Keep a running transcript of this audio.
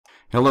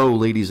Hello,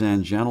 ladies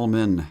and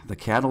gentlemen. The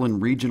Catalan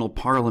Regional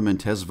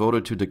Parliament has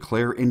voted to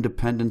declare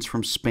independence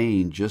from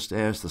Spain, just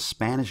as the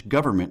Spanish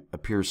government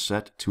appears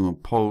set to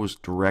impose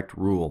direct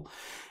rule.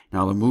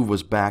 Now, the move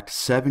was backed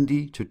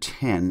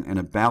 70-10 in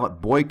a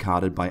ballot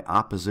boycotted by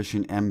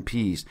opposition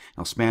MPs.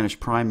 Now, Spanish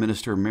Prime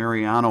Minister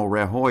Mariano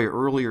Rajoy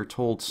earlier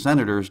told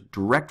senators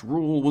direct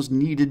rule was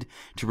needed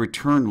to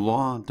return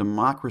law,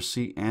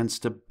 democracy, and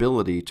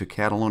stability to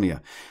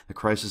Catalonia. The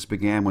crisis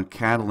began when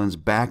Catalans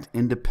backed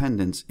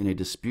independence in a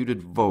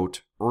disputed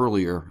vote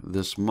earlier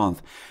this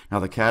month. Now,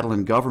 the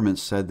Catalan government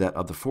said that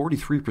of the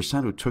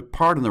 43% who took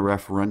part in the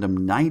referendum,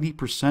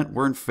 90%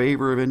 were in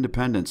favor of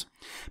independence.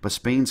 But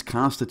Spain's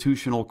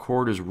constitutional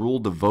court has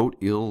ruled the vote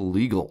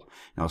illegal.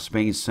 Now,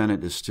 Spain's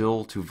Senate is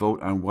still to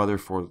vote on whether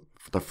for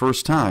the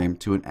first time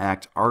to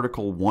enact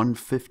Article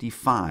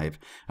 155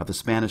 of the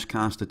Spanish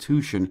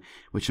Constitution,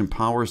 which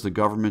empowers the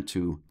government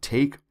to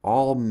take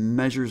all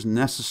measures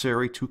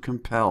necessary to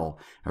compel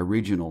a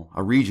region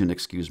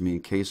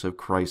in case of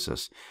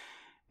crisis.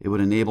 It would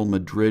enable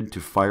Madrid to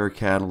fire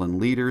Catalan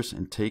leaders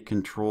and take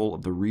control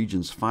of the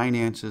region's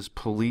finances,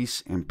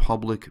 police, and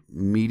public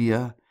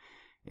media.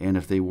 And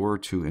if they were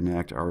to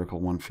enact Article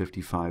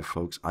 155,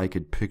 folks, I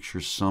could picture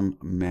some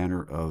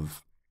manner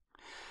of,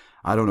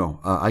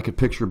 I could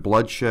picture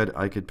bloodshed.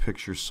 I could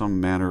picture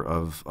some manner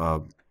of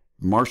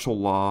martial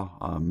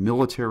law,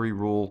 military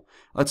rule.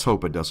 Let's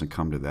hope it doesn't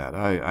come to that.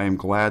 I am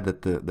glad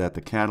that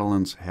the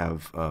Catalans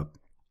have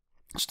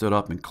stood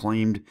up and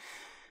claimed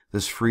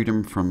this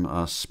freedom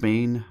from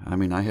Spain. I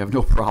mean, I have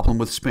no problem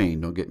with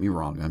Spain, don't get me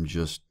wrong. I'm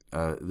just,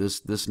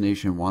 this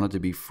nation wanted to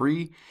be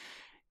free,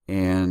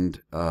 and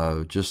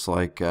just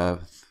like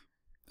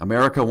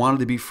America wanted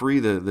to be free,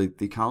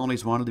 the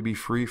colonies wanted to be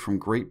free from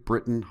Great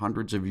Britain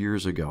hundreds of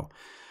years ago.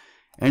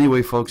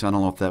 Anyway, folks, I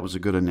don't know if that was a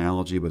good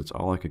analogy, but it's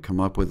all I could come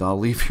up with. I'll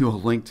leave you a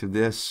link to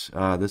this.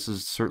 This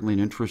is certainly an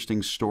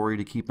interesting story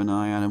to keep an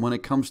eye on. And when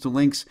it comes to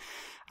links,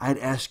 I'd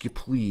ask you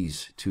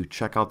please to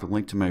check out the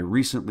link to my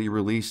recently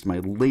released, my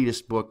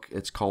latest book.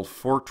 It's called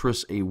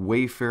Fortress, A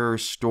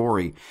Wayfarer's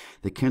Story.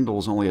 The Kindle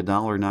is only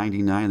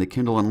 $1.99. The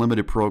Kindle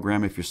Unlimited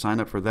program, if you sign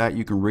up for that,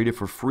 you can read it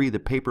for free. The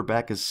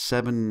paperback is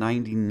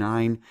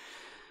 $7.99.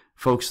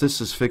 Folks, this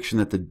is fiction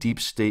that the deep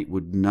state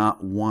would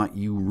not want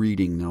you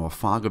reading. Now, a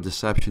fog of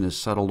deception has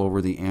settled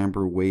over the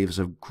amber waves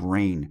of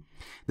grain.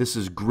 This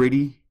is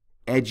gritty,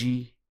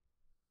 edgy,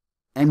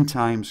 end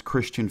times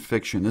Christian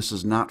fiction. This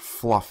is not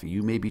fluffy.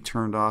 You may be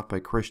turned off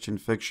by Christian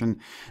fiction.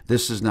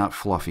 This is not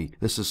fluffy.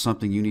 This is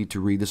something you need to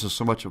read. This is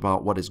so much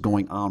about what is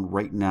going on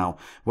right now,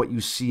 what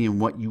you see and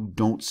what you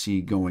don't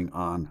see going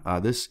on.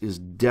 This is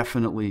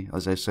definitely,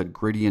 as I said,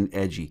 gritty and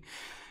edgy.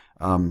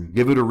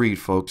 Give it a read,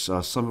 folks.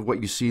 Some of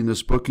what you see in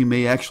this book you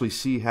may actually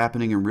see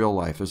happening in real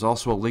life. There's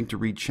also a link to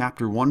read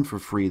Chapter 1 for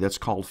free. That's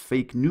called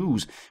Fake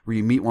News, where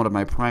you meet one of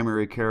my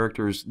primary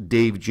characters,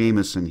 Dave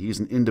Jameson.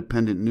 He's an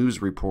independent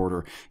news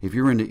reporter. If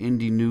you're into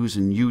indie news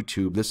and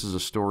YouTube, this is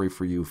a story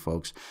for you,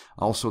 folks.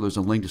 Also, there's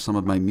a link to some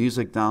of my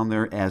music down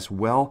there as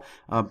well.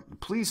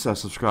 Please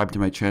subscribe to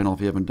my channel if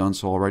you haven't done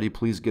so already.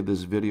 Please give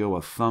this video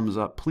a thumbs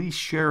up. Please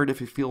share it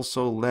if you feel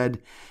so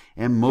led.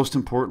 And most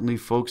importantly,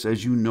 folks,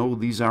 as you know,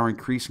 these are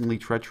increasingly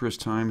treacherous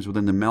times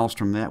within the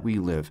maelstrom that we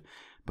live.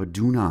 But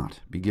do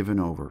not be given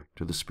over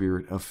to the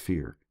spirit of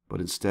fear,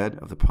 but instead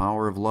of the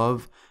power of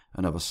love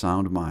and of a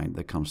sound mind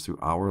that comes through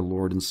our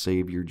Lord and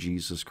Savior,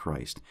 Jesus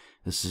Christ.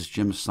 This is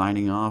Jim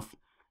signing off.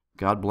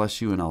 God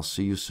bless you, and I'll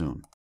see you soon.